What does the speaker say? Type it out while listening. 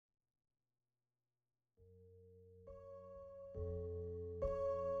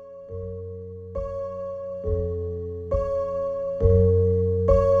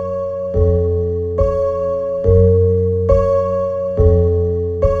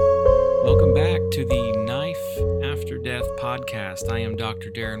podcast. I am Dr.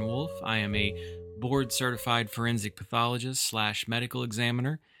 Darren Wolf. I am a board certified forensic pathologist slash medical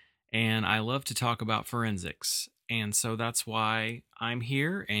examiner, and I love to talk about forensics. And so that's why I'm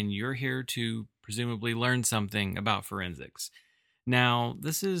here, and you're here to presumably learn something about forensics. Now,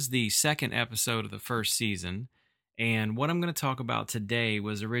 this is the second episode of the first season, and what I'm going to talk about today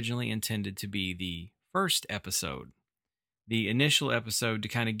was originally intended to be the first episode, the initial episode, to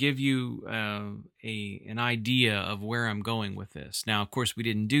kind of give you an idea of where I'm going with this. Now, of course, we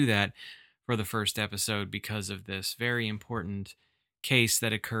didn't do that for the first episode because of this very important case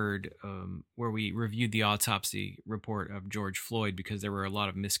that occurred where we reviewed the autopsy report of George Floyd, because there were a lot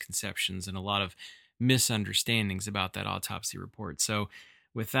of misconceptions and a lot of misunderstandings about that autopsy report. So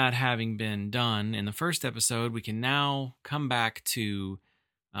with that having been done in the first episode, we can now come back to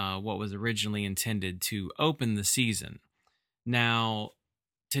what was originally intended to open the season. Now,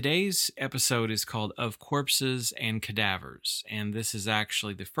 today's episode is called Of Corpses and Cadavers, and this is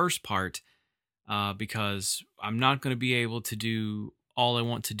actually the first part because I'm not going to be able to do all I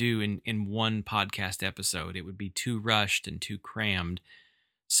want to do in one podcast episode. It would be too rushed and too crammed.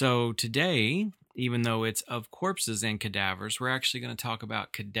 So today, even though it's Of Corpses and Cadavers, we're actually going to talk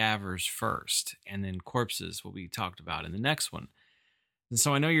about cadavers first, and then corpses will be talked about in the next one. And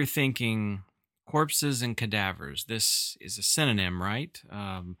so I know you're thinking, corpses and cadavers, this is a synonym, right?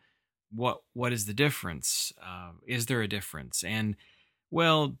 What is the difference? Is there a difference? And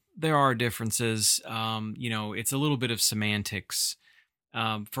well, there are differences. It's a little bit of semantics.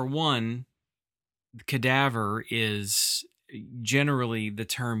 For one, cadaver is generally the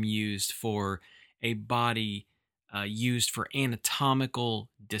term used for a body used for anatomical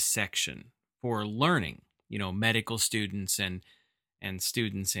dissection for learning. Medical students and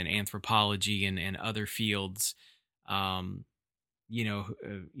students in anthropology and other fields,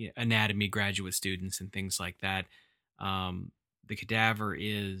 anatomy graduate students and things like that. The cadaver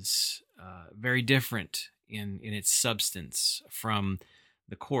is very different in its substance from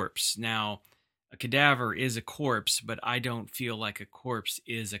the corpse. Now, a cadaver is a corpse, but I don't feel like a corpse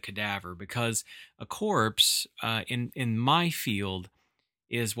is a cadaver, because a corpse in my field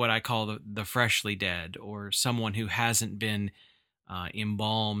is what I call the freshly dead, or someone who hasn't been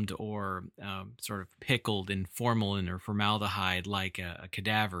embalmed or sort of pickled in formalin or formaldehyde like a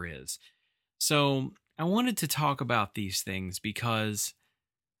cadaver is. So I wanted to talk about these things because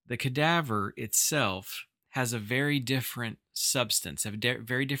the cadaver itself has a very different substance, a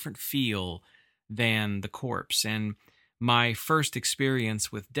very different feel than the corpse. And my first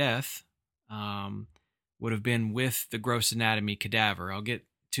experience with death would have been with the gross anatomy cadaver. I'll get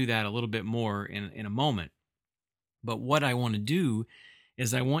to that a little bit more in a moment. But what I want to do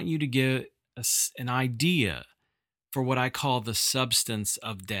is I want you to get an idea for what I call the substance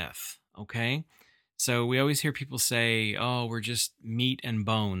of death, okay? So we always hear people say, oh, we're just meat and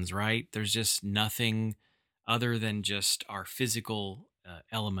bones, right? There's just nothing other than just our physical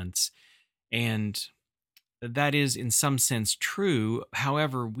elements. And that is in some sense true.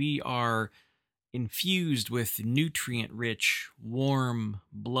 However, we are infused with nutrient-rich, warm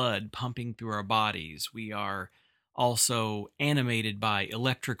blood pumping through our bodies. We are also animated by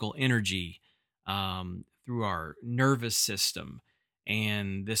electrical energy through our nervous system,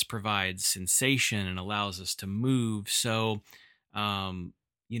 and this provides sensation and allows us to move. So, I'm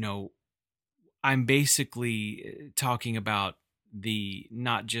basically talking about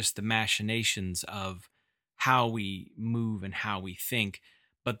not just the machinations of how we move and how we think,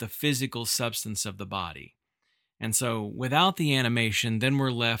 but the physical substance of the body. And so without the animation, then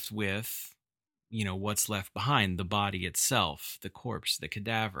we're left with, what's left behind, the body itself, the corpse, the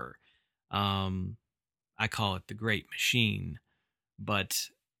cadaver. I call it the great machine. But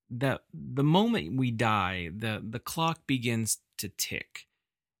the moment we die, the clock begins to tick.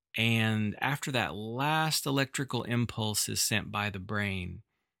 And after that last electrical impulse is sent by the brain,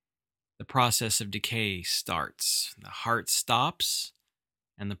 the process of decay starts. The heart stops,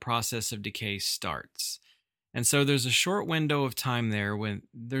 and the process of decay starts. And so there's a short window of time there when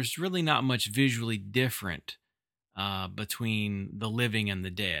there's really not much visually different between the living and the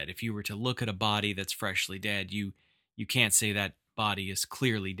dead. If you were to look at a body that's freshly dead, you can't say that body is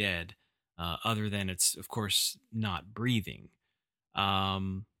clearly dead, other than it's, of course, not breathing.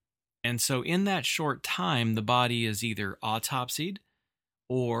 And so in that short time, the body is either autopsied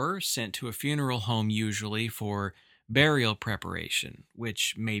or sent to a funeral home, usually for burial preparation,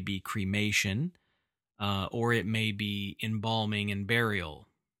 which may be cremation, or it may be embalming and burial,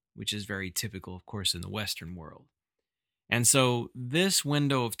 which is very typical, of course, in the Western world. And so this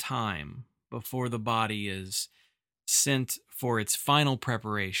window of time before the body is sent for its final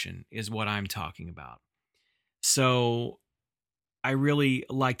preparation is what I'm talking about. So I really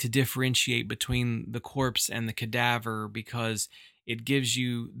like to differentiate between the corpse and the cadaver because it gives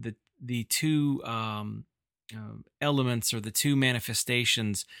you the two elements or the two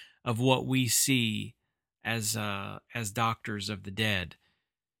manifestations of what we see as doctors of the dead.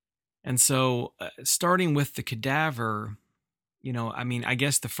 And so, starting with the cadaver, I mean, I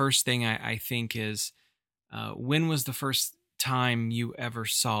guess the first thing I think is, when was the first time you ever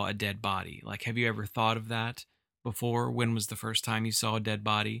saw a dead body? Like, have you ever thought of that before? When was the first time you saw a dead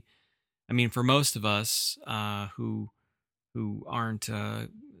body? I mean, for most of us who aren't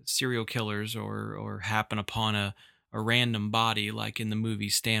serial killers or happen upon a random body like in the movie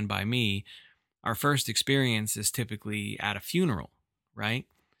Stand By Me, our first experience is typically at a funeral, right?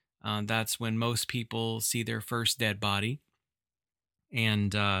 That's when most people see their first dead body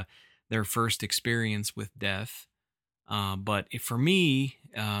and their first experience with death. But for me,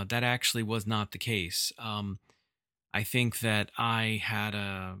 that actually was not the case. I think that I had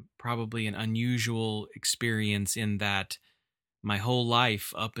probably an unusual experience in that my whole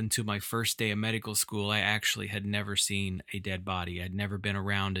life, up until my first day of medical school, I actually had never seen a dead body. I'd never been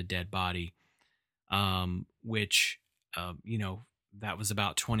around a dead body, which, that was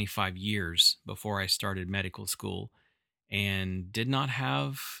about 25 years before I started medical school and did not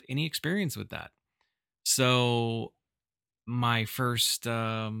have any experience with that. So my first,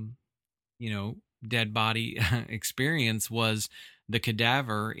 dead body experience was the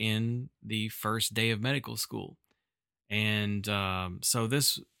cadaver in the first day of medical school. And so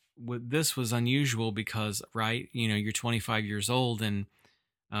this was unusual because, right, you're 25 years old, and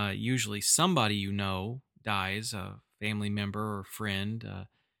usually somebody dies, a family member or friend,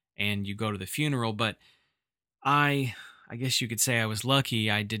 and you go to the funeral. But I I guess you could say I was lucky.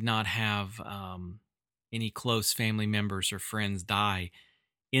 I did not have any close family members or friends die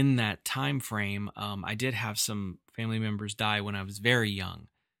in that time frame. I did have some family members die when I was very young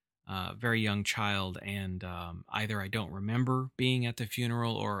child, and either I don't remember being at the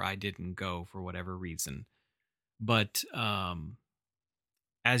funeral or I didn't go for whatever reason. But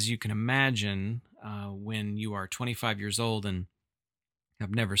as you can imagine, when you are 25 years old and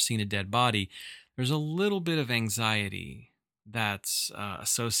have never seen a dead body, there's a little bit of anxiety that's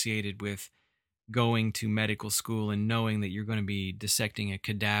associated with going to medical school and knowing that you're going to be dissecting a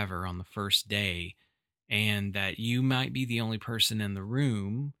cadaver on the first day and that you might be the only person in the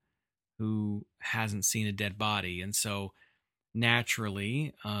room who hasn't seen a dead body. And so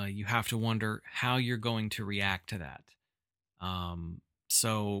naturally, you have to wonder how you're going to react to that.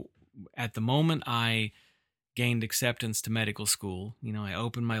 So at the moment I gained acceptance to medical school, I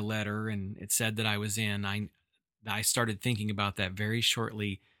opened my letter and it said that I was in. I started thinking about that very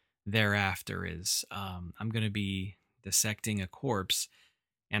shortly thereafter. Is I'm going to be dissecting a corpse,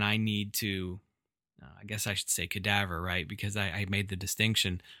 and I need to. I guess I should say cadaver, right? Because I made the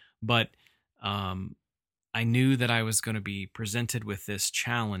distinction, but um, I knew that I was going to be presented with this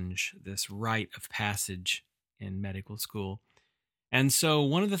challenge, this rite of passage in medical school. And so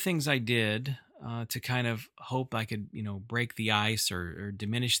one of the things I did to kind of hope I could, break the ice or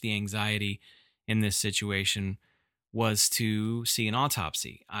diminish the anxiety in this situation was to see an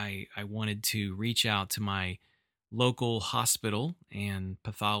autopsy. I wanted to reach out to my local hospital and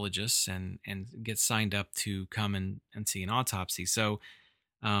pathologists and get signed up to come and see an autopsy. So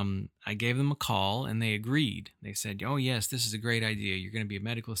I gave them a call and they agreed. They said, "Oh, yes, this is a great idea. You're going to be a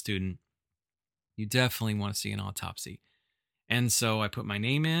medical student. You definitely want to see an autopsy." And so I put my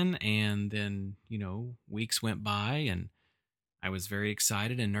name in, and then, weeks went by, and I was very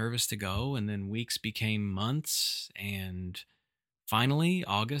excited and nervous to go. And then weeks became months. And finally,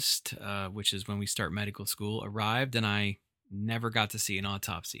 August, which is when we start medical school, arrived, and I never got to see an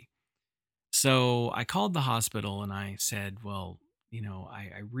autopsy. So I called the hospital and I said, "Well,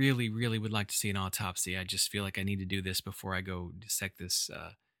 I really, really would like to see an autopsy. I just feel like I need to do this before I go dissect this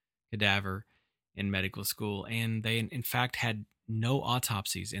cadaver in medical school." And they, in fact, had no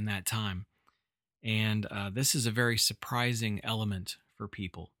autopsies in that time. And this is a very surprising element for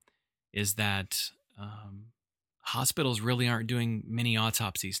people, is that hospitals really aren't doing many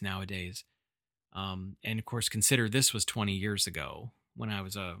autopsies nowadays. And of course, consider this was 20 years ago when I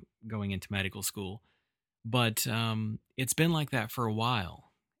was going into medical school. But it's been like that for a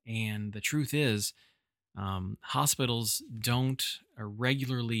while. And the truth is, hospitals don't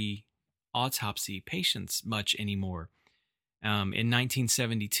regularly autopsy patients much anymore. In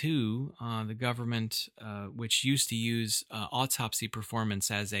 1972, the government, which used to use autopsy performance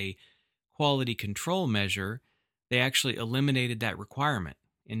as a quality control measure, they actually eliminated that requirement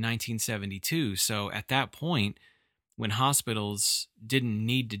in 1972. So at that point, when hospitals didn't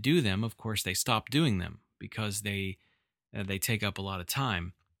need to do them, of course, they stopped doing them because They take up a lot of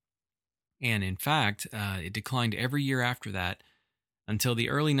time. And in fact, it declined every year after that until the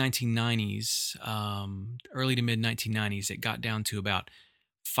early 1990s, early to mid 1990s. It got down to about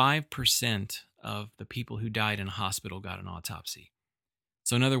 5% of the people who died in a hospital got an autopsy.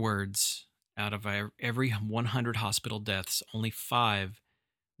 So, in other words, out of every 100 hospital deaths, only 5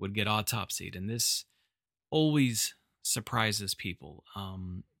 would get autopsied. And this always surprises people.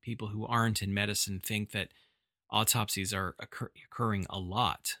 People who aren't in medicine think that autopsies are occurring a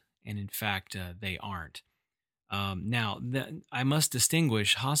lot. And in fact, they aren't. I must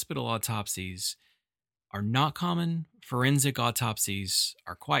distinguish hospital autopsies are not common. Forensic autopsies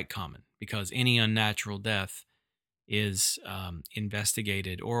are quite common because any unnatural death is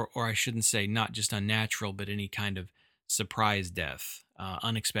investigated, or I shouldn't say not just unnatural, but any kind of surprise death,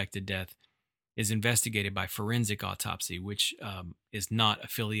 unexpected death, is investigated by forensic autopsy, which is not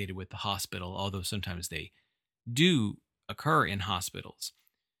affiliated with the hospital, although sometimes they do occur in hospitals.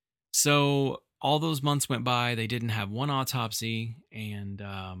 So all those months went by, they didn't have one autopsy, and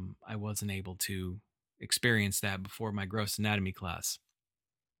I wasn't able to experience that before my gross anatomy class.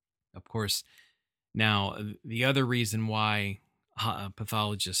 Of course, now the other reason why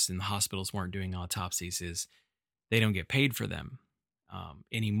pathologists in the hospitals weren't doing autopsies is they don't get paid for them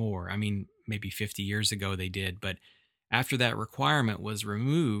anymore. I mean, maybe 50 years ago they did, but after that requirement was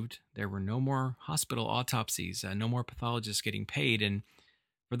removed, there were no more hospital autopsies, no more pathologists getting paid. And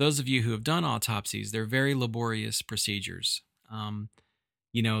for those of you who have done autopsies, they're very laborious procedures.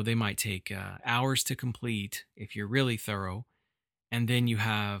 They might take hours to complete if you're really thorough. And then you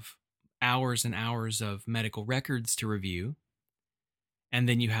have hours and hours of medical records to review. And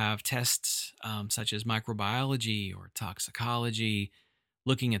then you have tests such as microbiology or toxicology,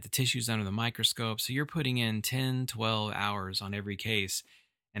 looking at the tissues under the microscope. So you're putting in 10, 12 hours on every case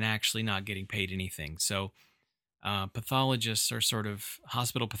and actually not getting paid anything. So hospital pathologists are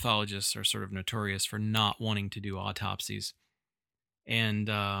sort of notorious for not wanting to do autopsies. And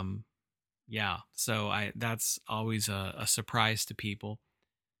that's always a surprise to people.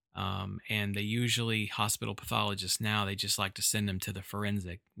 And they usually, hospital pathologists now, they just like to send them to the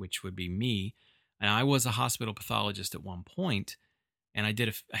forensic, which would be me. And I was a hospital pathologist at one point, and I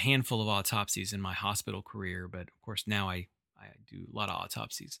did a handful of autopsies in my hospital career. But of course, now I do a lot of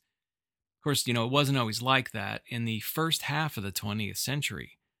autopsies. Of course, it wasn't always like that. In the first half of the 20th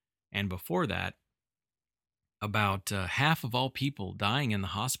century, and before that, about half of all people dying in the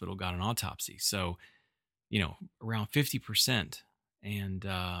hospital got an autopsy. So, around 50%. And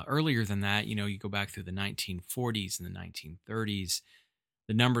earlier than that, you go back through the 1940s and the 1930s,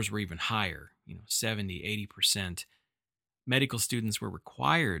 the numbers were even higher, 70, 80%. Medical students were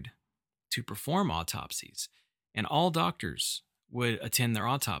required to perform autopsies, and all doctors would attend their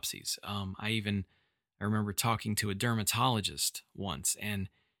autopsies. I remember talking to a dermatologist once, and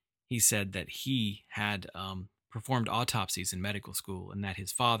he said that he had performed autopsies in medical school, and that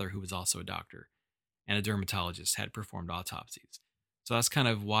his father, who was also a doctor and a dermatologist, had performed autopsies. So that's kind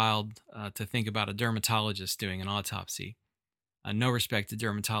of wild to think about a dermatologist doing an autopsy. No respect to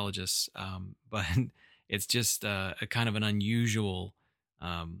dermatologists, but it's just a kind of an unusual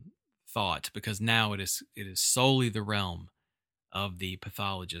thought, because now it is solely the realm of the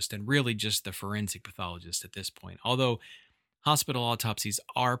pathologist, and really just the forensic pathologist at this point. Although hospital autopsies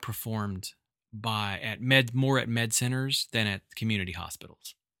are performed more at med centers than at community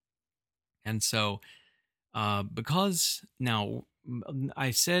hospitals. And so because now,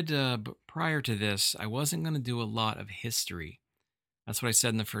 I said prior to this, I wasn't going to do a lot of history. That's what I said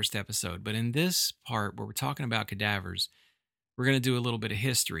in the first episode. But in this part where we're talking about cadavers, we're going to do a little bit of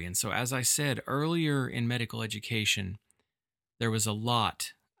history. And so, as I said earlier, in medical education, there was a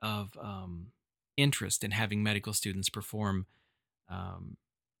lot of interest in having medical students perform,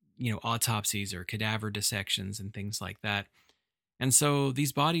 autopsies or cadaver dissections and things like that. And so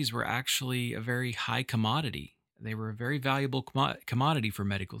these bodies were actually a very high commodity. They were a very valuable commodity for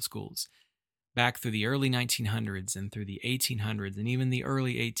medical schools back through the early 1900s and through the 1800s and even the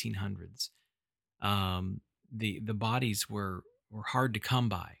early 1800s. The bodies were hard to come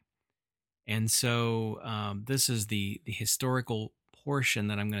by. And so this is the historical portion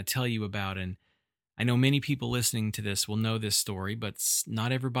that I'm going to tell you about. And I know many people listening to this will know this story, but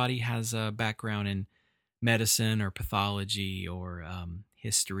not everybody has a background in medicine or pathology or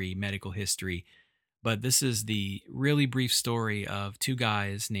medical history. But this is the really brief story of two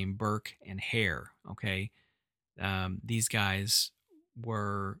guys named Burke and Hare. Okay. These guys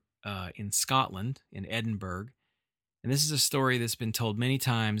were in Scotland, in Edinburgh. And this is a story that's been told many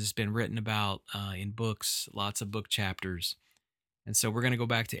times. It's been written about in books, lots of book chapters. And so we're going to go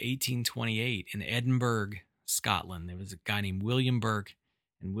back to 1828 in Edinburgh, Scotland. There was a guy named William Burke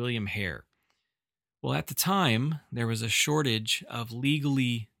and William Hare. Well, at the time, there was a shortage of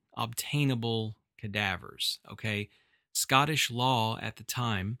legally obtainable cadavers. Okay. Scottish law at the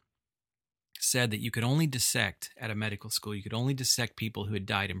time said that you could only dissect at a medical school, you could only dissect people who had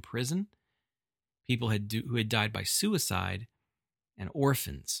died in prison, who had died by suicide, and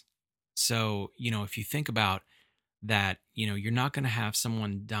orphans. So, if you think about that, you're not going to have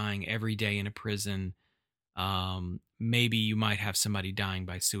someone dying every day in a prison. Maybe you might have somebody dying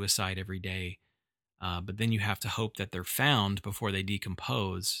by suicide every day, but then you have to hope that they're found before they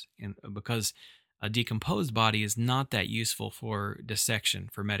decompose. And because a decomposed body is not that useful for dissection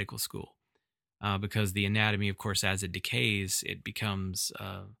for medical school, because the anatomy, of course, as it decays, it becomes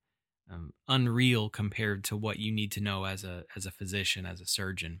unreal compared to what you need to know as a physician, as a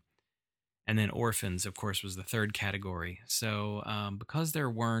surgeon. And then orphans, of course, was the third category. So because there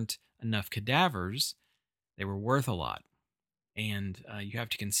weren't enough cadavers, they were worth a lot. And you have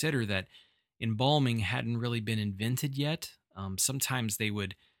to consider that embalming hadn't really been invented yet. Sometimes they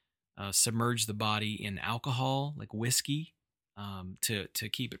would submerge the body in alcohol, like whiskey, to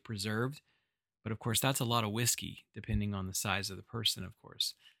keep it preserved. But of course, that's a lot of whiskey, depending on the size of the person, of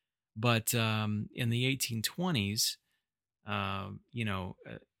course. But in the 1820s,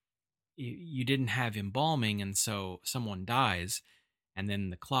 you didn't have embalming, and so someone dies, and then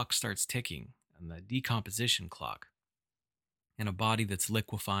the clock starts ticking, and the decomposition clock. And a body that's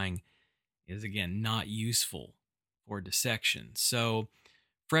liquefying is, again, not useful for dissection. So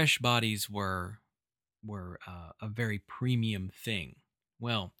fresh bodies were a very premium thing.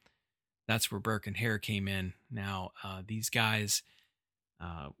 Well, that's where Burke and Hare came in. Now, these guys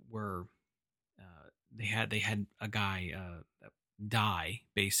were they had a guy die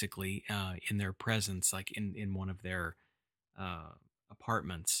basically in their presence, like in one of their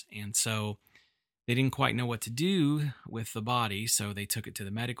apartments, and so they didn't quite know what to do with the body, so they took it to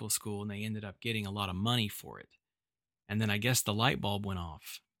the medical school, and they ended up getting a lot of money for it. And then I guess the light bulb went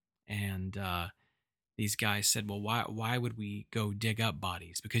off, and these guys said, "Well, why would we go dig up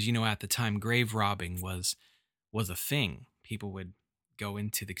bodies?" Because at the time, grave robbing was a thing. People would go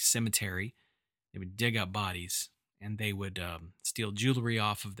into the cemetery, they would dig up bodies, and they would steal jewelry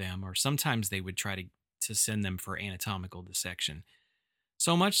off of them, or sometimes they would try to send them for anatomical dissection.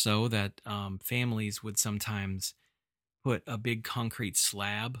 So much so that families would sometimes put a big concrete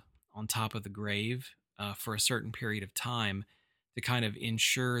slab on top of the grave for a certain period of time to kind of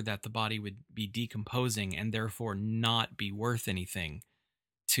ensure that the body would be decomposing and therefore not be worth anything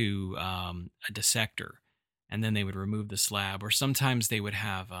to a dissector. And then they would remove the slab, or sometimes they would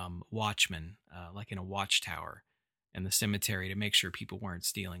have watchmen, like in a watchtower in the cemetery, to make sure people weren't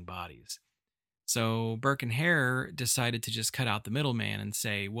stealing bodies. So Burke and Hare decided to just cut out the middleman and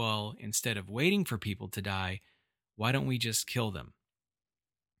say, well, instead of waiting for people to die, why don't we just kill them?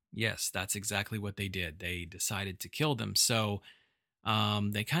 Yes, that's exactly what they did. They decided to kill them. So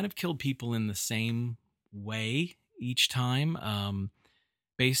they kind of killed people in the same way each time.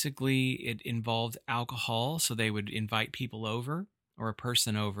 Basically, it involved alcohol. So they would invite people over, or a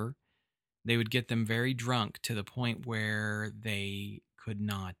person over. They would get them very drunk to the point where they could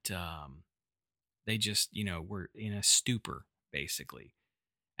not, they just, were in a stupor, basically.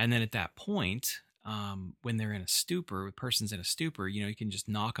 And then at that point, when they're in a stupor, a person's in a stupor, you can just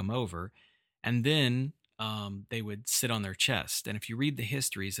knock them over. And then they would sit on their chest. And if you read the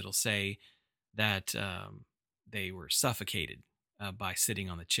histories, it'll say that they were suffocated by sitting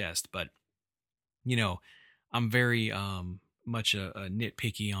on the chest. But, I'm very much a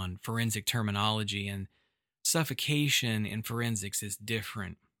nitpicky on forensic terminology, and suffocation in forensics is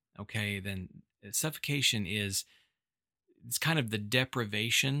different. Okay, then suffocation it's kind of the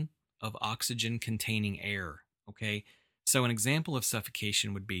deprivation of oxygen containing air. Okay, so an example of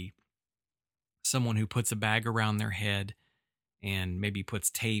suffocation would be someone who puts a bag around their head and maybe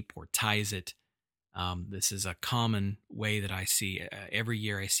puts tape or ties it. This is a common way that I see. Every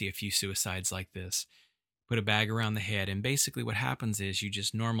year I see a few suicides like this. Put a bag around the head, and basically what happens is you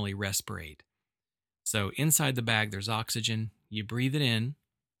just normally respirate. So inside the bag, there's oxygen. You breathe it in,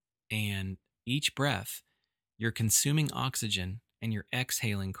 and each breath, you're consuming oxygen and you're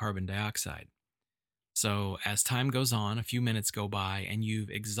exhaling carbon dioxide. So as time goes on, a few minutes go by, and you've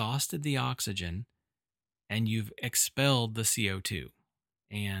exhausted the oxygen and you've expelled the CO2,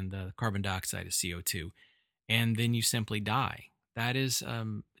 and the carbon dioxide is CO2, and then you simply die. That is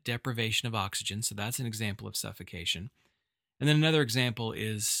deprivation of oxygen. So that's an example of suffocation. And then another example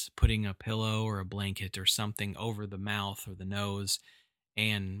is putting a pillow or a blanket or something over the mouth or the nose,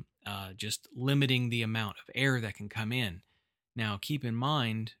 and just limiting the amount of air that can come in. Now, keep in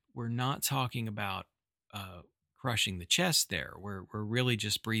mind, we're not talking about crushing the chest there. We're really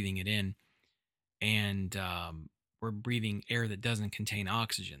just breathing it in, and we're breathing air that doesn't contain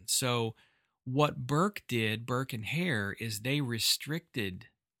oxygen. So, what Burke and Hare, is they restricted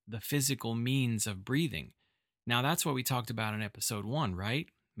the physical means of breathing. Now, that's what we talked about in episode one, right?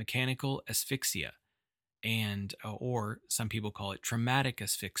 Mechanical asphyxia, and or some people call it traumatic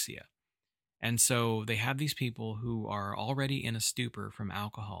asphyxia. And so they have these people who are already in a stupor from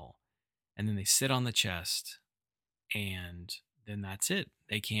alcohol, and then they sit on the chest, and then that's it.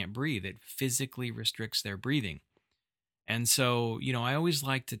 They can't breathe. It physically restricts their breathing. And so, I always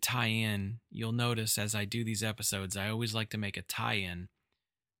like to tie in. You'll notice as I do these episodes, I always like to make a tie in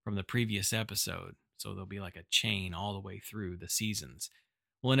from the previous episode. So there'll be like a chain all the way through the seasons.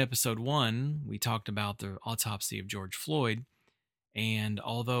 Well, in episode one, we talked about the autopsy of George Floyd. And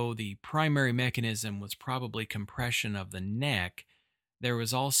although the primary mechanism was probably compression of the neck, there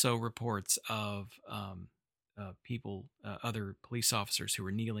was also reports of people, other police officers who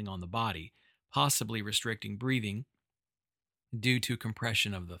were kneeling on the body, possibly restricting breathing due to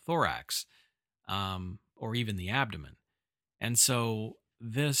compression of the thorax, or even the abdomen. And so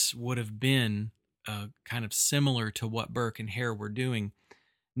this would have been kind of similar to what Burke and Hare were doing.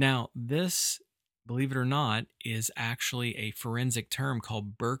 Now, this, believe it or not, is actually a forensic term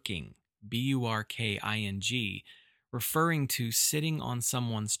called burking, Burking, referring to sitting on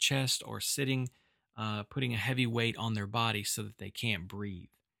someone's chest or putting a heavy weight on their body so that they can't breathe.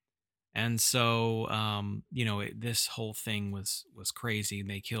 And so, this whole thing was crazy.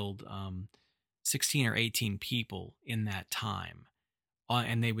 They killed 16 or 18 people in that time,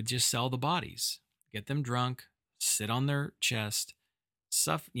 and they would just sell the bodies, get them drunk, sit on their chest,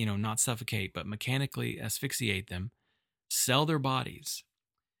 not suffocate, but mechanically asphyxiate them, sell their bodies.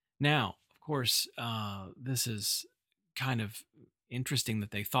 Now, of course, this is kind of interesting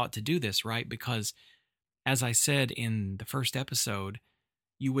that they thought to do this, right? Because, as I said in the first episode,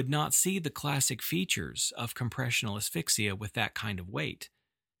 you would not see the classic features of compressional asphyxia with that kind of weight.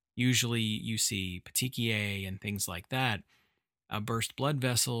 Usually you see petechiae and things like that, burst blood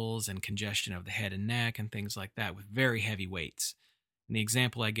vessels and congestion of the head and neck and things like that with very heavy weights. And the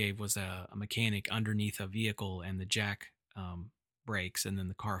example I gave was a mechanic underneath a vehicle, and the jack breaks and then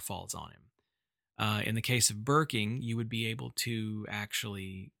the car falls on him. In the case of burking, you would be able to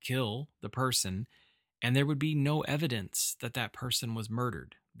actually kill the person, and there would be no evidence that that person was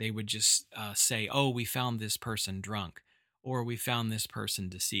murdered. They would just say, oh, we found this person drunk, or we found this person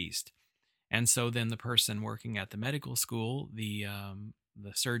deceased. And so then the person working at the medical school, the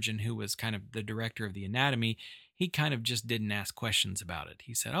surgeon who was kind of the director of the anatomy, he kind of just didn't ask questions about it.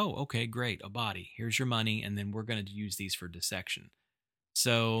 He said, oh, okay, great, a body. Here's your money, and then we're going to use these for dissection.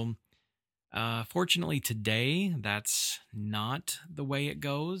 So fortunately, today, that's not the way it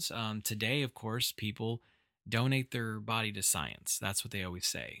goes. Today, of course, people donate their body to science. That's what they always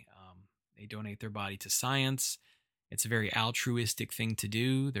say. They donate their body to science. It's a very altruistic thing to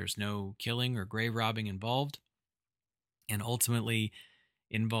do. There's no killing or grave robbing involved, and ultimately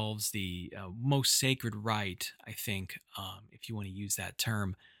involves the most sacred right, I think, if you want to use that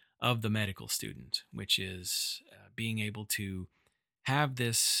term, of the medical student, which is being able to have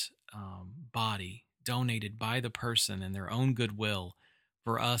this body donated by the person in their own goodwill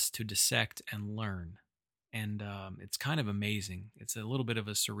for us to dissect and learn. And it's kind of amazing. It's a little bit of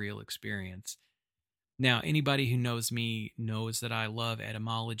a surreal experience. Now, anybody who knows me knows that I love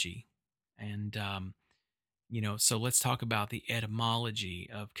etymology. And, so let's talk about the etymology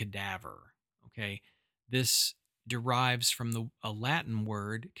of cadaver. Okay. This derives from a Latin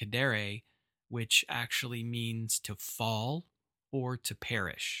word, cadere, which actually means to fall or to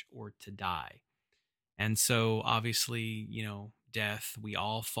perish or to die. And so obviously, death, we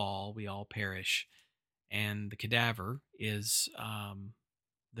all fall, we all perish. And the cadaver is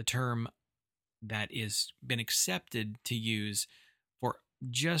the term that is been accepted to use for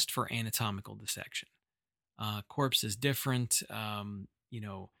just for anatomical dissection. Corpse is different.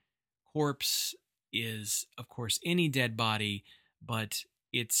 Corpse is, of course, any dead body, but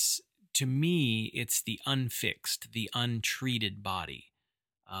to me, it's the unfixed, the untreated body.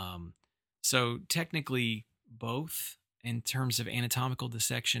 So technically, both in terms of anatomical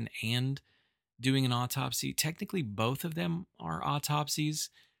dissection and doing an autopsy, technically both of them are autopsies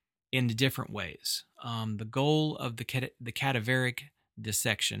in different ways. The goal of the cadaveric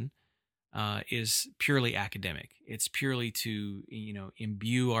dissection is purely academic. It's purely to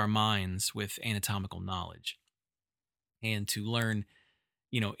imbue our minds with anatomical knowledge and to learn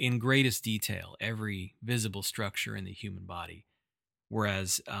in greatest detail every visible structure in the human body.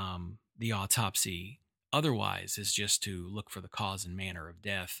 Whereas the autopsy otherwise is just to look for the cause and manner of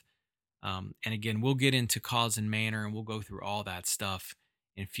death And again, we'll get into cause and manner and we'll go through all that stuff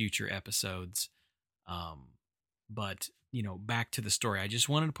in future episodes. Um, but, back to the story. I just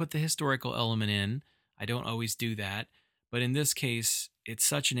wanted to put the historical element in. I don't always do that. But in this case, it's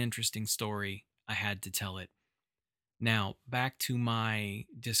such an interesting story. I had to tell it. Now, back to my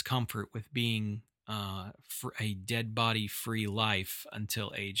discomfort with being for a dead body free life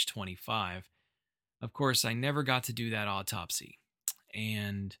until age 25. Of course, I never got to do that autopsy.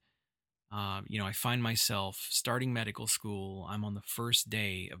 And, I find myself starting medical school. I'm on the first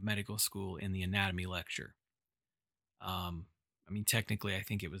day of medical school in the anatomy lecture. Technically, I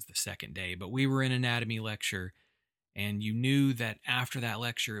think it was the second day, but we were in anatomy lecture, and you knew that after that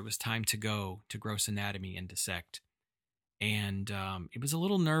lecture, it was time to go to gross anatomy and dissect. And it was a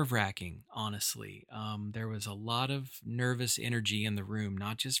little nerve wracking, honestly. There was a lot of nervous energy in the room,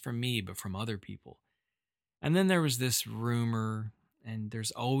 not just from me, but from other people. And then there was this rumor, and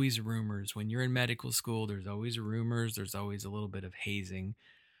there's always rumors. When you're in medical school, there's always rumors, there's always a little bit of hazing.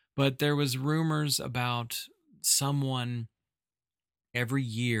 But there was rumors about someone every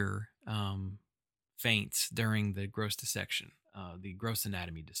year faints during the gross dissection, the gross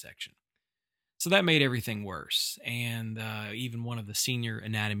anatomy dissection. So that made everything worse. And even one of the senior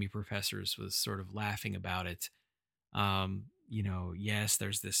anatomy professors was sort of laughing about it. Yes,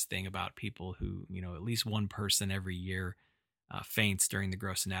 there's this thing about people who, at least one person every year faints during the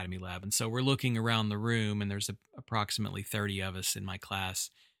gross anatomy lab. And so we're looking around the room, and there's approximately 30 of us in my class.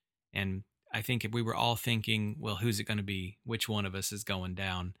 And I think if we were all thinking, well, who's it going to be? Which one of us is going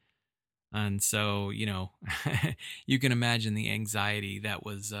down? And so, you can imagine the anxiety that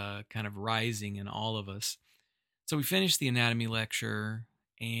was kind of rising in all of us. So we finished the anatomy lecture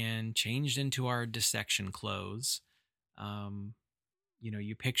and changed into our dissection clothes.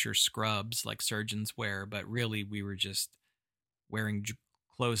 You picture scrubs like surgeons wear, but really we were just wearing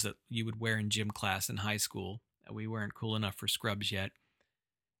clothes that you would wear in gym class in high school. We weren't cool enough for scrubs yet.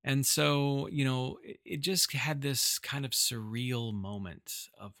 And so, it just had this kind of surreal moment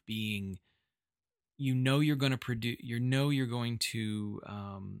of being, you're going to produce, you're going to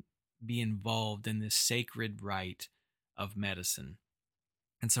be involved in this sacred rite of medicine.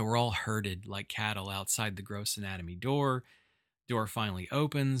 And so we're all herded like cattle outside the gross anatomy door. Door finally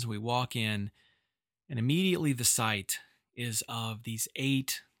opens. We walk in, and immediately the sight is of these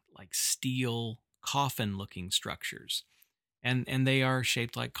 8 like steel coffin looking structures. And they are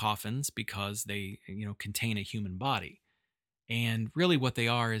shaped like coffins because they, contain a human body. And really what they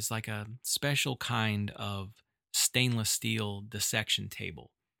are is like a special kind of stainless steel dissection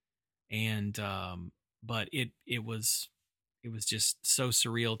table. And but it was just so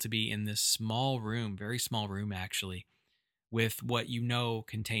surreal to be in this small room, very small room actually, with what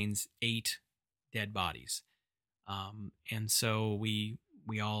contains 8 dead bodies. And so we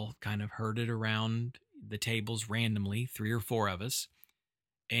all kind of herded around the tables randomly, 3 or 4 of us,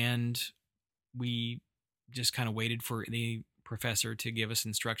 and we just kind of waited for the professor to give us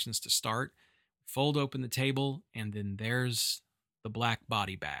instructions to start. Fold open the table, and then there's the black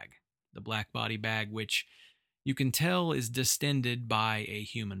body bag. The black body bag, which you can tell is distended by a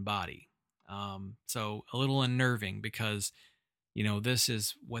human body. So a little unnerving because, this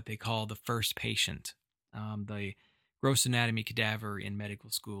is what they call the first patient. The gross anatomy cadaver in medical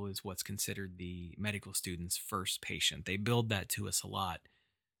school is what's considered the medical student's first patient. They build that to us a lot.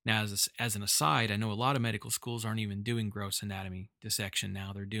 Now, as an aside, I know a lot of medical schools aren't even doing gross anatomy dissection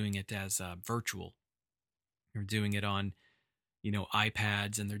now. They're doing it as virtual. They're doing it on,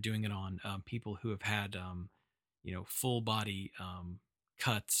 iPads, and they're doing it on people who have had, full body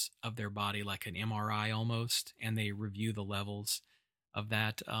cuts of their body, like an MRI almost, and they review the levels of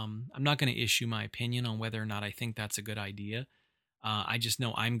that. I'm not going to issue my opinion on whether or not I think that's a good idea. I just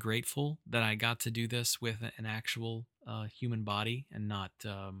know I'm grateful that I got to do this with an actual human body and not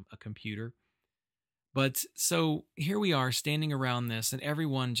a computer. But so here we are standing around this, and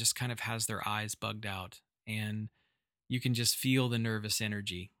everyone just kind of has their eyes bugged out, and you can just feel the nervous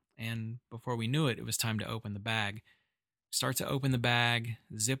energy. And before we knew it, it was time to open the bag. Start to open the bag,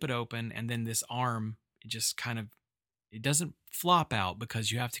 zip it open, and then this arm, it doesn't flop out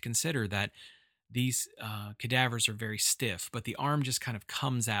because you have to consider that these cadavers are very stiff, but the arm just kind of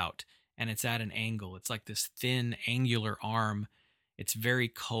comes out and it's at an angle. It's like this thin, angular arm. It's very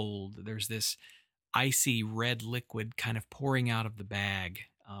cold. There's this icy red liquid kind of pouring out of the bag,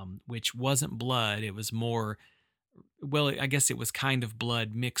 which wasn't blood. It was more, well, I guess it was kind of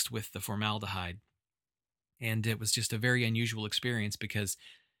blood mixed with the formaldehyde. And it was just a very unusual experience because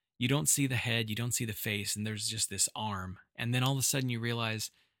you don't see the head, you don't see the face, and there's just this arm. And then all of a sudden you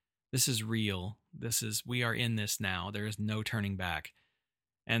realize this is real. We are in this now. There is no turning back.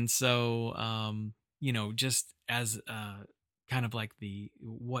 And so, just as kind of like the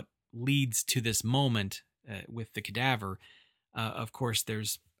what leads to this moment with the cadaver, of course,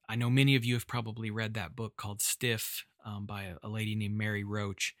 I know many of you have probably read that book called Stiff by a lady named Mary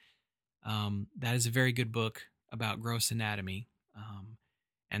Roach. That is a very good book about gross anatomy.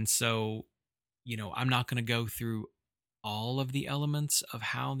 And so, I'm not going to go through all of the elements of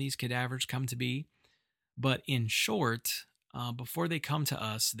how these cadavers come to be, but in short, before they come to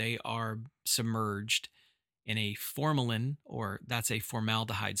us, they are submerged in a formalin, or that's a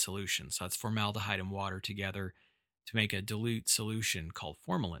formaldehyde solution. So that's formaldehyde and water together to make a dilute solution called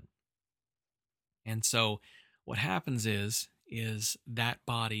formalin. And so what happens is that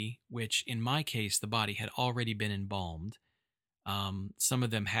body, which in my case the body had already been embalmed. Some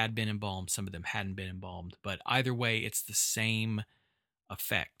of them had been embalmed, some of them hadn't been embalmed, but either way, it's the same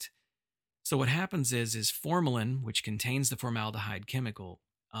effect. So what happens is formalin, which contains the formaldehyde chemical,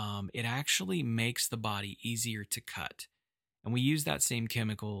 it actually makes the body easier to cut. And we use that same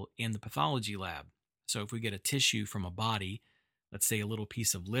chemical in the pathology lab. So if we get a tissue from a body, let's say a little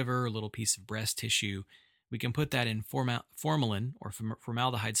piece of liver, a little piece of breast tissue, we can put that in formalin or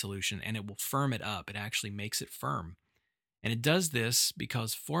formaldehyde solution and it will firm it up. It actually makes it firm. And it does this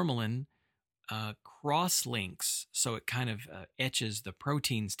because formalin cross links, so it kind of etches the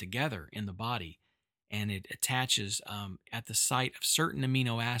proteins together in the body, and it attaches at the site of certain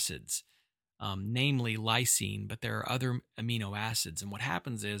amino acids, namely lysine, but there are other amino acids. And what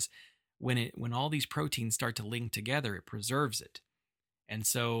happens is when all these proteins start to link together, it preserves it. And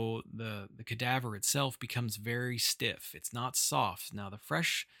so the cadaver itself becomes very stiff. It's not soft. Now the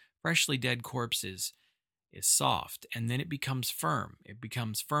freshly dead corpse is soft, and then it becomes firm. It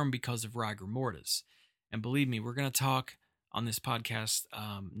becomes firm because of rigor mortis. And believe me, we're going to talk on this podcast,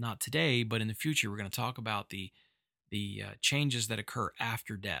 not today, but in the future, we're going to talk about the changes that occur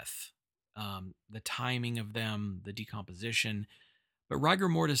after death, the timing of them, the decomposition. But rigor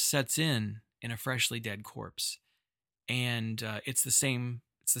mortis sets in a freshly dead corpse, and it's the same.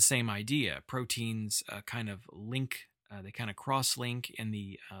 It's the same idea. Proteins kind of link. They kind of cross link in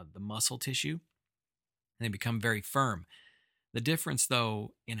the muscle tissue, and they become very firm. The difference,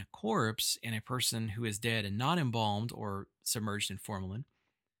 though, in a corpse, in a person who is dead and not embalmed or submerged in formalin,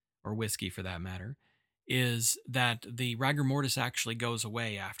 or whiskey for that matter, is that the rigor mortis actually goes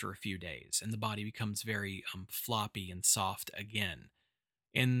away after a few days and the body becomes very floppy and soft again.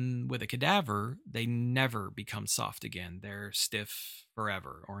 And with a cadaver, they never become soft again. They're stiff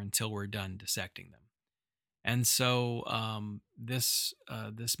forever or until we're done dissecting them. And so this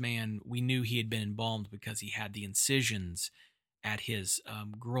man, we knew he had been embalmed because he had the incisions at his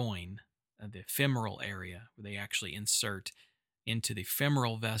groin, the femoral area, where they actually insert into the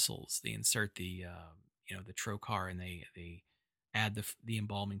femoral vessels. They insert the trocar, and they add the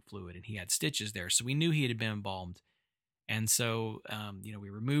embalming fluid, and he had stitches there. So we knew he had been embalmed, and so we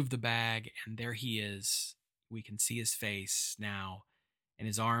removed the bag, and there he is. We can see his face now, and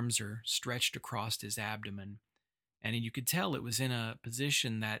his arms are stretched across his abdomen, and you could tell it was in a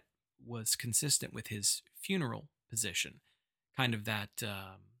position that was consistent with his funeral position, kind of that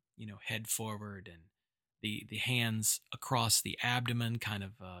head forward and the hands across the abdomen, kind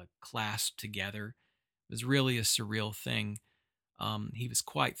of clasped together. It was really a surreal thing. He was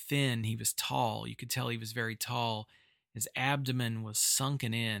quite thin. He was tall. You could tell he was very tall. His abdomen was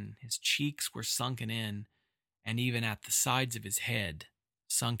sunken in. His cheeks were sunken in, and even at the sides of his head,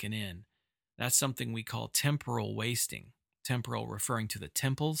 sunken in. That's something we call temporal wasting. Temporal referring to the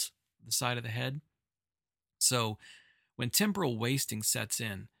temples, the side of the head. So when temporal wasting sets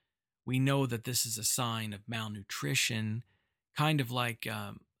in, we know that this is a sign of malnutrition, kind of like,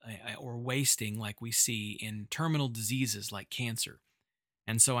 or wasting like we see in terminal diseases like cancer.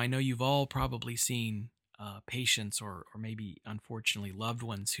 And so I know you've all probably seen patients or maybe unfortunately loved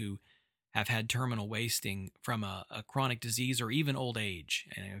ones who have had terminal wasting from a chronic disease or even old age.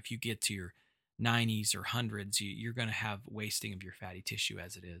 And if you get to your 90s or hundreds, you're going to have wasting of your fatty tissue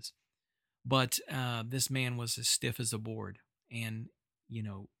as it is. But this man was as stiff as a board, and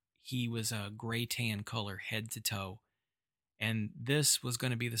he was a gray tan color head to toe, and this was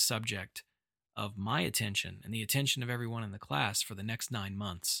going to be the subject of my attention and the attention of everyone in the class for the next 9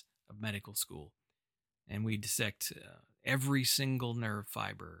 months of medical school. And we dissect every single nerve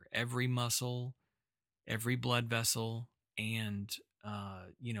fiber, every muscle, every blood vessel, and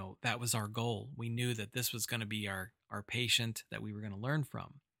that was our goal. We knew that this was going to be our patient that we were going to learn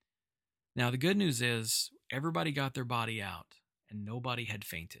from. Now the good news is everybody got their body out and nobody had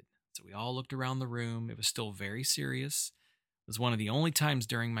fainted. So we all looked around the room. It was still very serious. It was one of the only times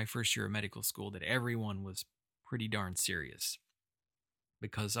during my first year of medical school that everyone was pretty darn serious.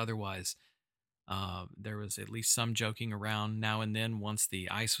 because otherwise, there was at least some joking around now and then once the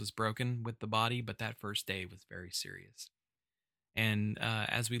ice was broken with the body, but that first day was very serious. And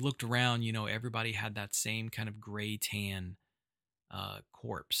as we looked around, everybody had that same kind of gray tan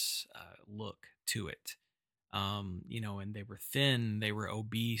corpse look to it. And they were thin, they were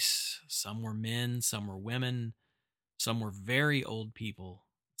obese. Some were men, some were women, some were very old people,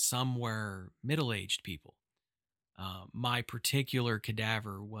 some were middle aged people. My particular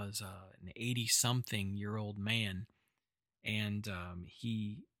cadaver was an 80-something-year-old man, and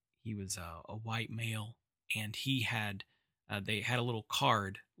he was a white male, and he had they had a little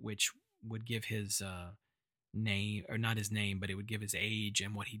card which would give his name, or not his name, but it would give his age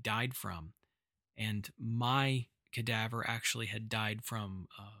and what he died from. And my cadaver actually had died from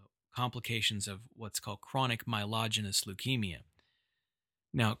complications of what's called chronic myelogenous leukemia.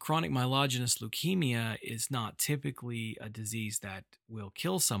 Now, chronic myelogenous leukemia is not typically a disease that will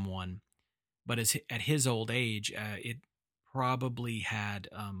kill someone, but at his old age, it probably had,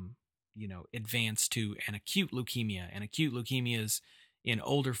 advanced to an acute leukemia. And acute leukemias in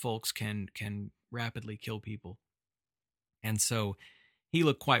older folks can rapidly kill people. And so he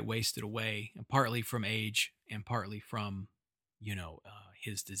looked quite wasted away, partly from age and partly from,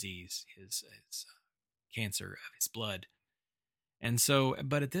 his disease, his cancer of his blood. And so,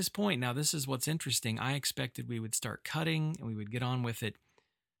 but at this point, now this is what's interesting. I expected we would start cutting and we would get on with it.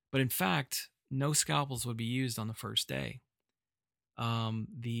 But in fact, no scalpels would be used on the first day.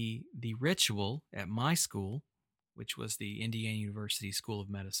 The ritual at my school, which was the Indiana University School of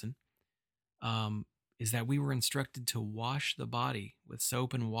Medicine, is that we were instructed to wash the body with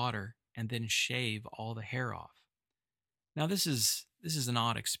soap and water and then shave all the hair off. Now, this is an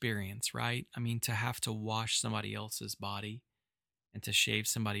odd experience, right? I mean, to have to wash somebody else's body and to shave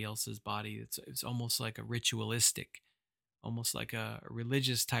somebody else's body, it's almost like a ritualistic, almost like a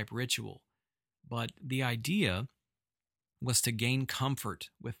religious type ritual. But the idea was to gain comfort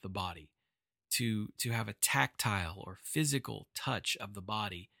with the body, to have a tactile or physical touch of the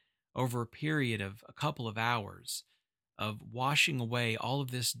body over a period of a couple of hours of washing away all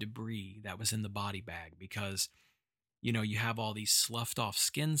of this debris that was in the body bag, because you have all these sloughed off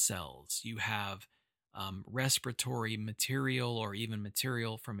skin cells, you have respiratory material or even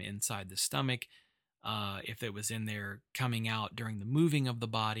material from inside the stomach, if it was in there coming out during the moving of the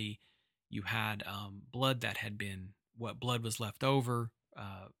body. You had blood that had been, what blood was left over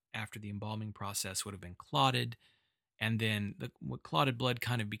after the embalming process would have been clotted, and then what clotted blood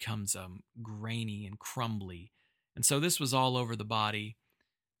kind of becomes grainy and crumbly. And so this was all over the body.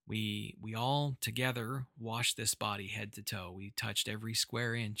 We all together washed this body head to toe. We touched every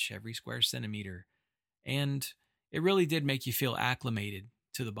square inch, every square centimeter, and it really did make you feel acclimated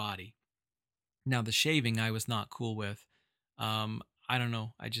to the body. Now, the shaving I was not cool with. I don't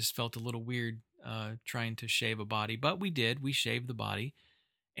know. I just felt a little weird trying to shave a body, but we did. We shaved the body,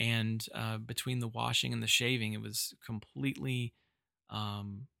 and between the washing and the shaving, it was completely,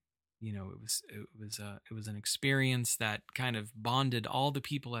 it was an experience that kind of bonded all the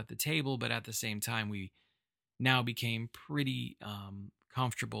people at the table. But at the same time, we now became pretty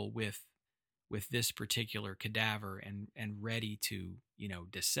comfortable with this particular cadaver and ready to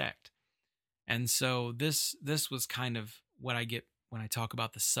dissect. And so this was kind of what I get when I talk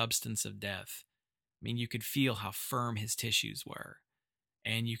about the substance of death. I mean, you could feel how firm his tissues were,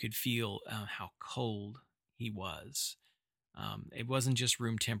 and you could feel how cold he was. It wasn't just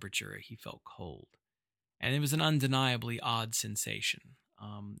room temperature; he felt cold, and it was an undeniably odd sensation.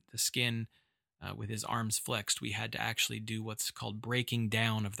 The skin. With his arms flexed, we had to actually do what's called breaking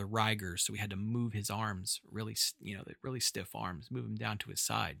down of the rigor. So we had to move his arms, really stiff arms, move him down to his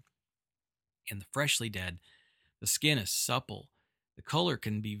side. In the freshly dead, the skin is supple. The color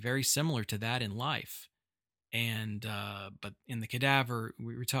can be very similar to that in life. And but in the cadaver,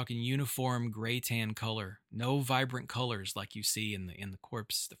 we were talking uniform gray tan color, no vibrant colors like you see in the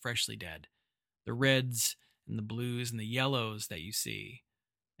corpse, the freshly dead, the reds and the blues and the yellows that you see,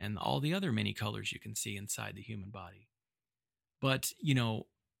 and all the other many colors you can see inside the human body. But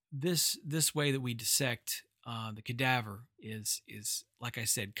this way that we dissect the cadaver is like I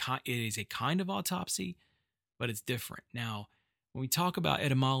said, it is a kind of autopsy, but it's different. Now, when we talk about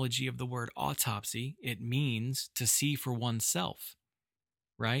etymology of the word autopsy, it means to see for oneself,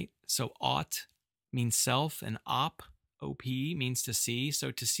 right? So aut means self, and op means to see.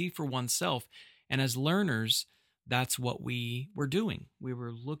 So to see for oneself, and as learners, that's what we were doing. We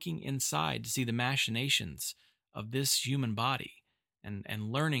were looking inside to see the machinations of this human body and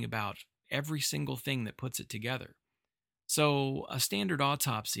learning about every single thing that puts it together. So, a standard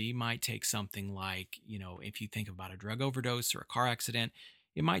autopsy might take something like, if you think about a drug overdose or a car accident,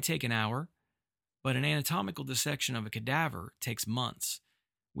 it might take an hour, but an anatomical dissection of a cadaver takes months.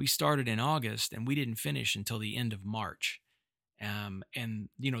 We started in August and we didn't finish until the end of March. And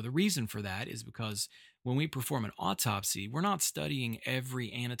the reason for that is because when we perform an autopsy, we're not studying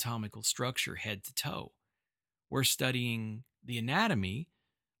every anatomical structure head to toe. We're studying the anatomy,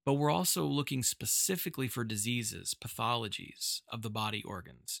 but we're also looking specifically for diseases, pathologies of the body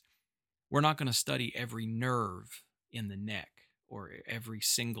organs. We're not going to study every nerve in the neck or every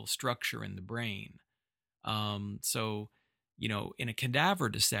single structure in the brain. So, in a cadaver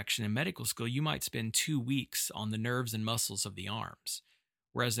dissection in medical school, you might spend 2 weeks on the nerves and muscles of the arms.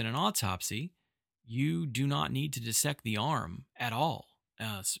 Whereas in an autopsy, you do not need to dissect the arm at all.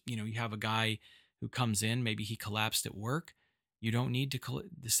 You have a guy who comes in, maybe he collapsed at work. You don't need to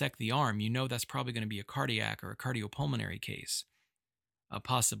dissect the arm. You know that's probably going to be a cardiac or a cardiopulmonary case,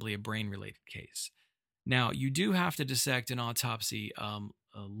 possibly a brain related case. Now, you do have to dissect an autopsy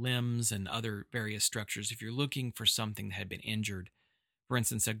limbs and other various structures if you're looking for something that had been injured. For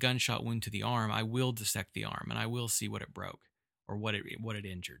instance, a gunshot wound to the arm, I will dissect the arm and I will see what it broke or what it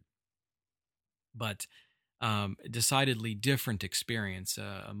injured. But decidedly different experience,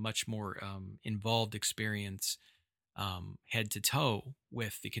 a much more involved experience, head to toe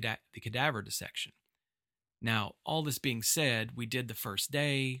with the cadaver dissection. Now, all this being said, we did the first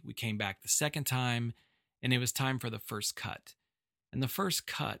day, we came back the second time, and it was time for the first cut. And the first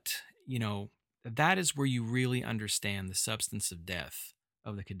cut, that is where you really understand the substance of death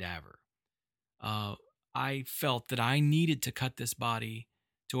of the cadaver. Uh, I felt that I needed to cut this body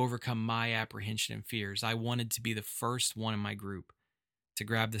to overcome my apprehension and fears. I wanted to be the first one in my group to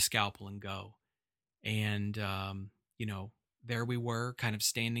grab the scalpel and go. And, there we were kind of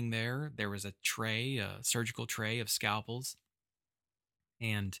standing there. There was a tray, a surgical tray of scalpels.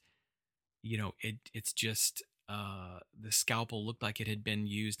 And, it's just, the scalpel looked like it had been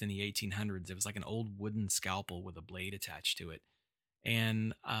used in the 1800s. It was like an old wooden scalpel with a blade attached to it.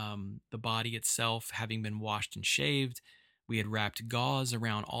 And the body itself, having been washed and shaved, we had wrapped gauze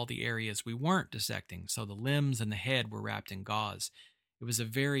around all the areas we weren't dissecting. So the limbs and the head were wrapped in gauze. It was a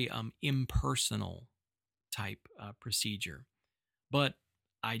very impersonal type procedure. But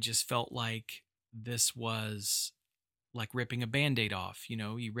I just felt like this was like ripping a band aid off.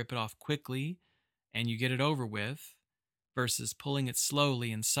 You rip it off quickly and you get it over with versus pulling it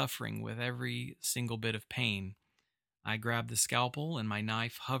slowly and suffering with every single bit of pain. I grabbed the scalpel and my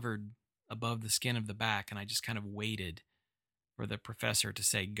knife hovered above the skin of the back, and I just kind of waited for the professor to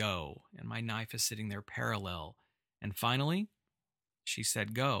say go. And my knife is sitting there parallel. And finally, she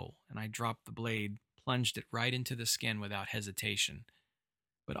said go, and I dropped the blade, plunged it right into the skin without hesitation.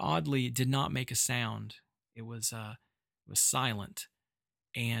 But oddly, it did not make a sound. It was silent.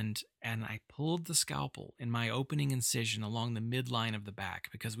 And I pulled the scalpel in my opening incision along the midline of the back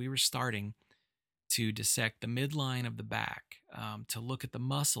because we were starting to dissect the midline of the back, to look at the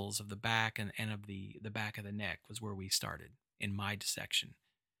muscles of the back and of the back of the neck was where we started in my dissection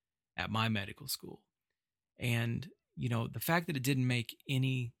at my medical school. And, the fact that it didn't make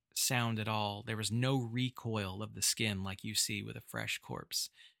any sound at all, there was no recoil of the skin like you see with a fresh corpse.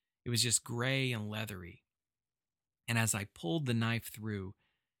 It was just gray and leathery. And as I pulled the knife through,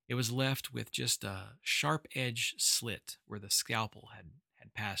 it was left with just a sharp edge slit where the scalpel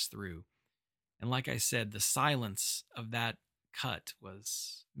had passed through. And like I said, the silence of that cut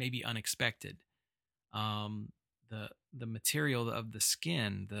was maybe unexpected. The material of the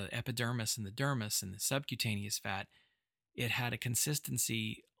skin, the epidermis and the dermis and the subcutaneous fat, it had a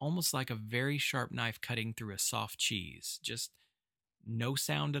consistency almost like a very sharp knife cutting through a soft cheese. Just no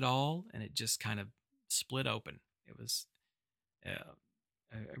sound at all, and it just kind of split open. It was a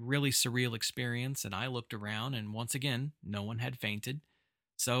really surreal experience, and I looked around, and once again, no one had fainted.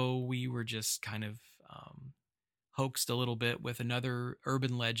 So we were just kind of hoaxed a little bit with another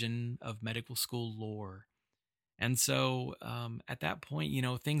urban legend of medical school lore. And so at that point,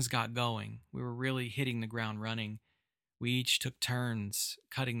 things got going. We were really hitting the ground running. We each took turns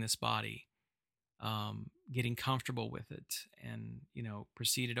cutting this body, getting comfortable with it, and,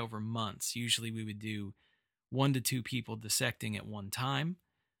 proceeded over months. Usually we would do 1 to 2 people dissecting at one time,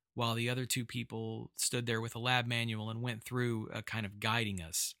 while the other 2 people stood there with a lab manual and went through kind of guiding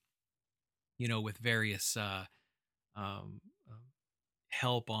us, with various um,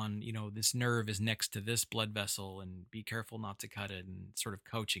 help on, this nerve is next to this blood vessel and be careful not to cut it and sort of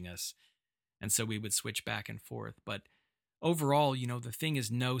coaching us. And so we would switch back and forth. But overall, the thing is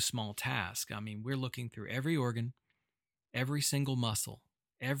no small task. I mean, we're looking through every organ, every single muscle,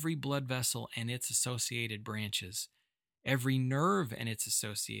 every blood vessel and its associated branches. every nerve and its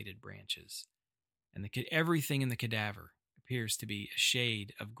associated branches. And everything in the cadaver appears to be a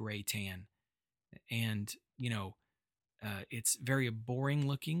shade of gray tan. And, it's very boring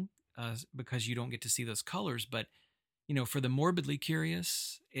looking because you don't get to see those colors. But, for the morbidly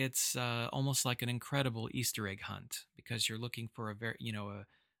curious, it's almost like an incredible Easter egg hunt because you're looking for a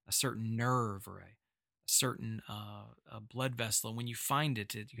certain nerve or a certain a blood vessel. And when you find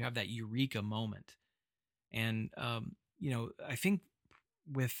you have that eureka moment. And, I think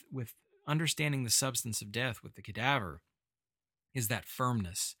with understanding the substance of death with the cadaver is that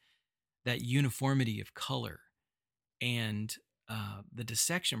firmness, that uniformity of color, and the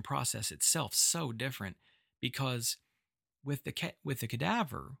dissection process itself so different because with the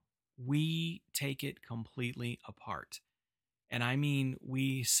cadaver we take it completely apart, and I mean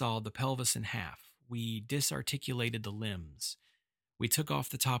we saw the pelvis in half, we disarticulated the limbs, we took off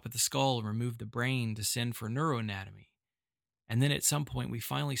the top of the skull and removed the brain to send for neuroanatomy, and then at some point we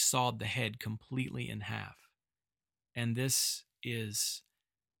finally sawed the head completely in half. And this is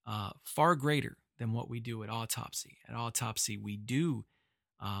far greater than what we do at autopsy. At autopsy, we do,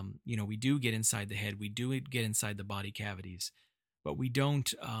 we do get inside the head, we do get inside the body cavities, but we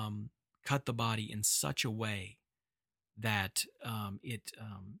don't cut the body in such a way that it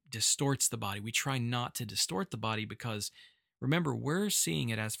distorts the body. We try not to distort the body because, remember, we're seeing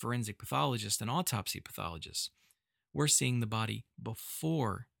it as forensic pathologists and autopsy pathologists. We're seeing the body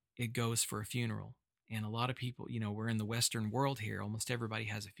before it goes for a funeral. And a lot of people, we're in the Western world here. Almost everybody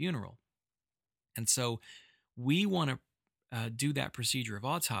has a funeral. And so we want to do that procedure of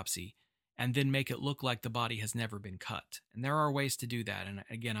autopsy and then make it look like the body has never been cut. And there are ways to do that. And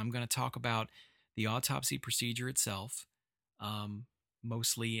again, I'm going to talk about the autopsy procedure itself,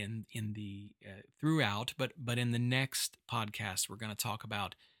 mostly in the throughout. But in the next podcast, we're going to talk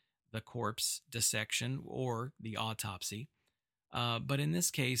about the corpse dissection or the autopsy. But in this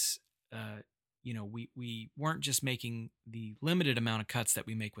case, we weren't just making the limited amount of cuts that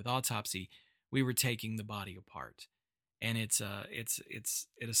we make with autopsy. We were taking the body apart, and it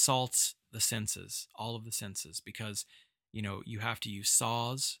assaults the senses, all of the senses, because you have to use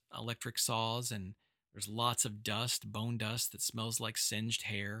saws, electric saws, and there's lots of dust, bone dust that smells like singed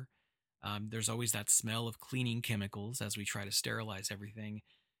hair. There's always that smell of cleaning chemicals as we try to sterilize everything,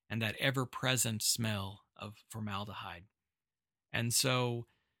 and that ever-present smell of formaldehyde. And so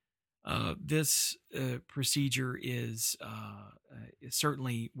this procedure is it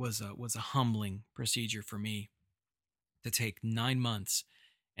certainly was a humbling procedure for me to take 9 months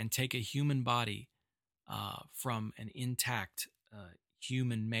and take a human body from an intact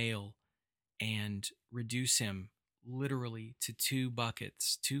human male and reduce him literally to two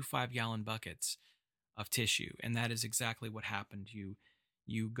 5-gallon buckets of tissue. And that is exactly what happened.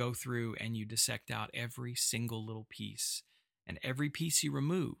 You go through and you dissect out every single little piece, and every piece you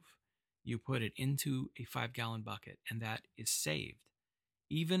remove, you put it into a 5-gallon bucket, and that is saved.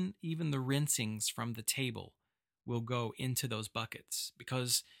 Even the rinsings from the table will go into those buckets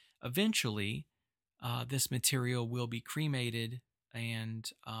because eventually this material will be cremated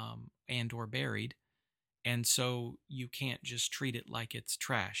and or buried, and so you can't just treat it like it's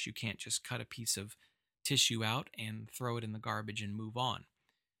trash. You can't just cut a piece of tissue out and throw it in the garbage and move on.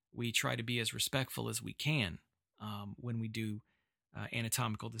 We try to be as respectful as we can when we do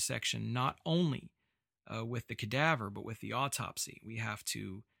anatomical dissection, not only with the cadaver, but with the autopsy. We have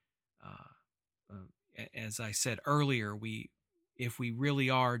to, as I said earlier, if we really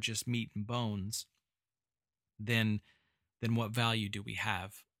are just meat and bones, then what value do we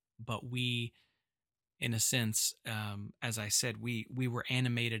have? But we, in a sense, as I said, we were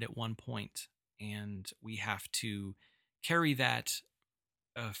animated at one point, and we have to carry that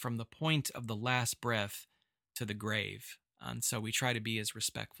from the point of the last breath to the grave. And so we try to be as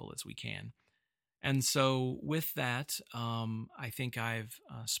respectful as we can. And so with that, I think I've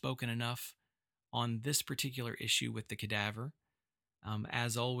spoken enough on this particular issue with the cadaver.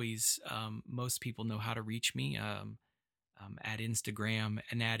 As always, most people know how to reach me at Instagram,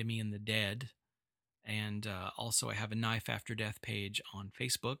 Anatomy in the Dead. And also I have a Knife After Death page on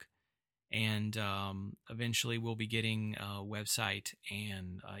Facebook. And eventually we'll be getting a website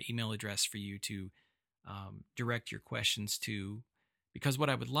and email address for you to direct your questions to, because what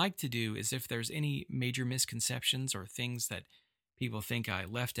I would like to do is if there's any major misconceptions or things that people think I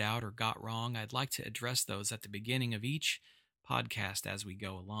left out or got wrong, I'd like to address those at the beginning of each podcast as we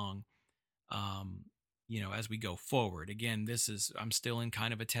go along, as we go forward. Again, I'm still in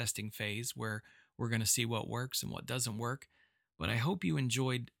kind of a testing phase where we're going to see what works and what doesn't work, but I hope you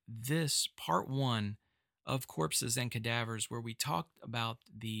enjoyed this part 1 of Corpses and Cadavers, where we talked about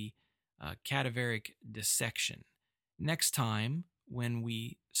the cadaveric dissection. next time when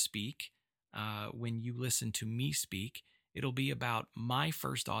we speak, when you listen to me speak, it'll be about my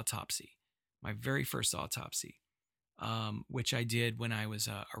first autopsy, my very first autopsy, which I did when I was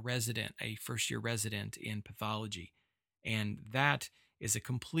a resident, a first year resident in pathology. And that is a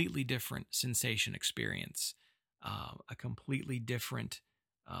completely different sensation experience, a completely different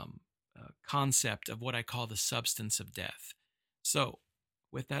concept of what I call the substance of death. So,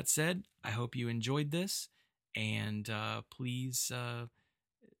 with that said, I hope you enjoyed this, and please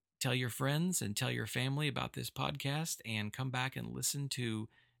tell your friends and tell your family about this podcast, and come back and listen to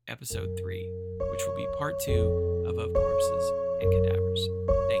episode 3, which will be part 2 of Corpses and Cadavers.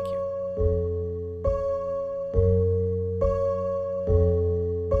 Thank you.